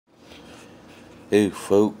Hey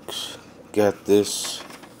folks, got this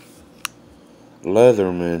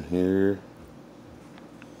Leatherman here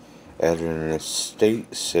at an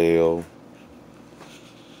estate sale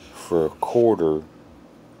for $1.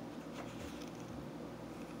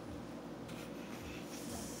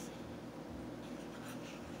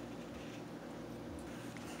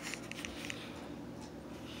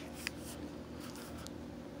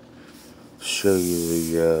 Show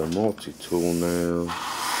you the multi-tool now.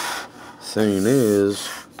 Thing is,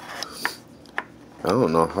 I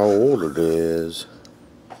don't know how old it is.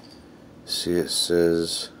 See, it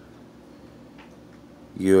says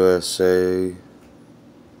USA,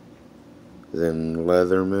 then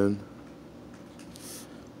Leatherman.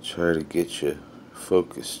 Try to get you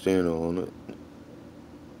focused in on it.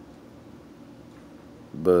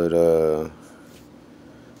 But let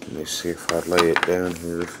me see if I lay it down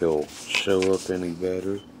here if it'll show up any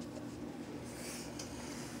better.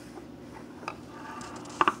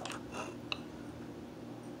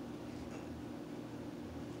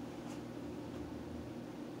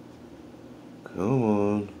 Come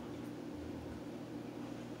on.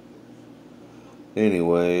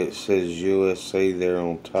 Anyway, it says USA there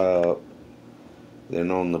on top.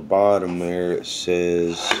 Then on the bottom there it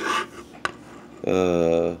says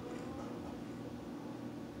yeah,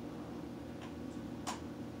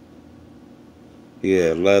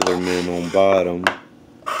 Leatherman on bottom.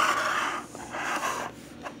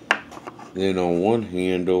 Then on one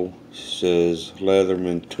handle says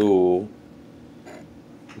Leatherman tool.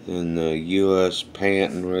 Then the US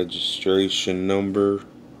patent registration number,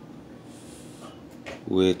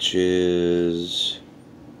 which is,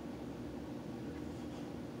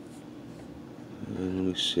 let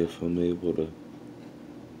me see if I'm able to,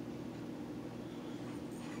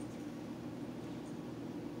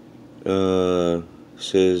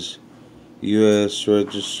 says US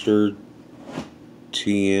registered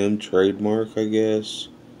TM trademark, I guess.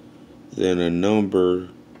 Then a number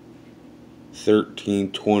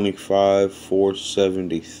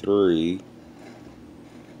 1325-473.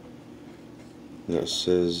 That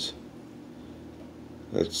says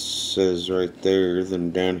right there.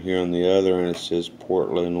 Then down here on the other end it says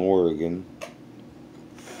Portland, Oregon.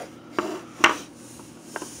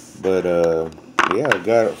 But yeah, I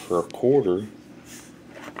got it for $1.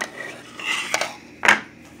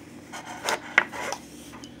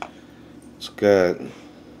 It's got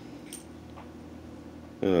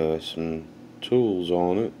some tools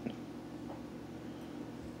on it.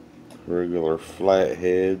 Regular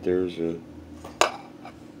flathead. There's a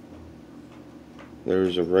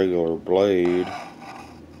regular blade.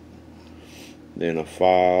 Then a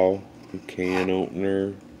file, a can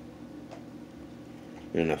opener,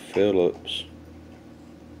 and a Phillips.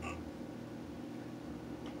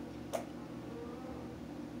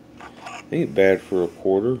 Ain't bad for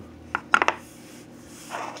 $1.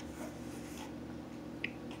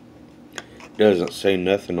 Doesn't say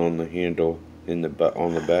nothing on the handle on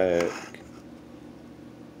the back.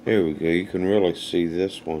 There we go. You can really see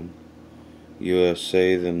this one.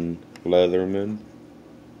 USA, then Leatherman.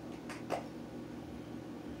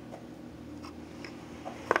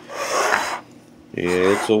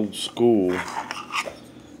 Yeah, it's old school.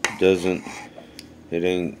 It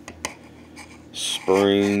ain't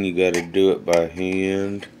spring. You got to do it by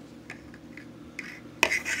hand.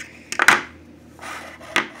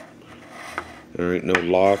 There ain't no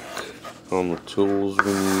lock on the tools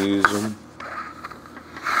when you use them.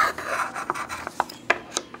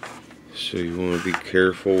 So you want to be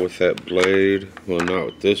careful with that blade. Well, not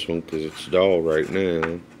with this one because it's dull right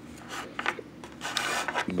now.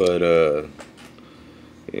 But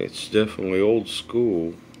it's definitely old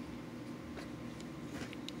school.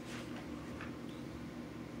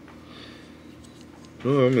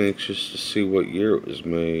 Oh, I'm anxious to see what year it was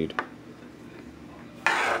made.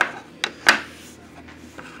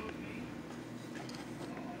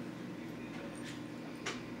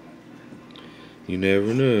 You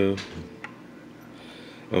never know.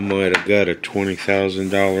 I might have got a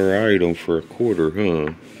 $20,000 item for $1,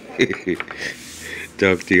 huh?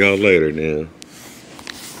 Talk to y'all later now.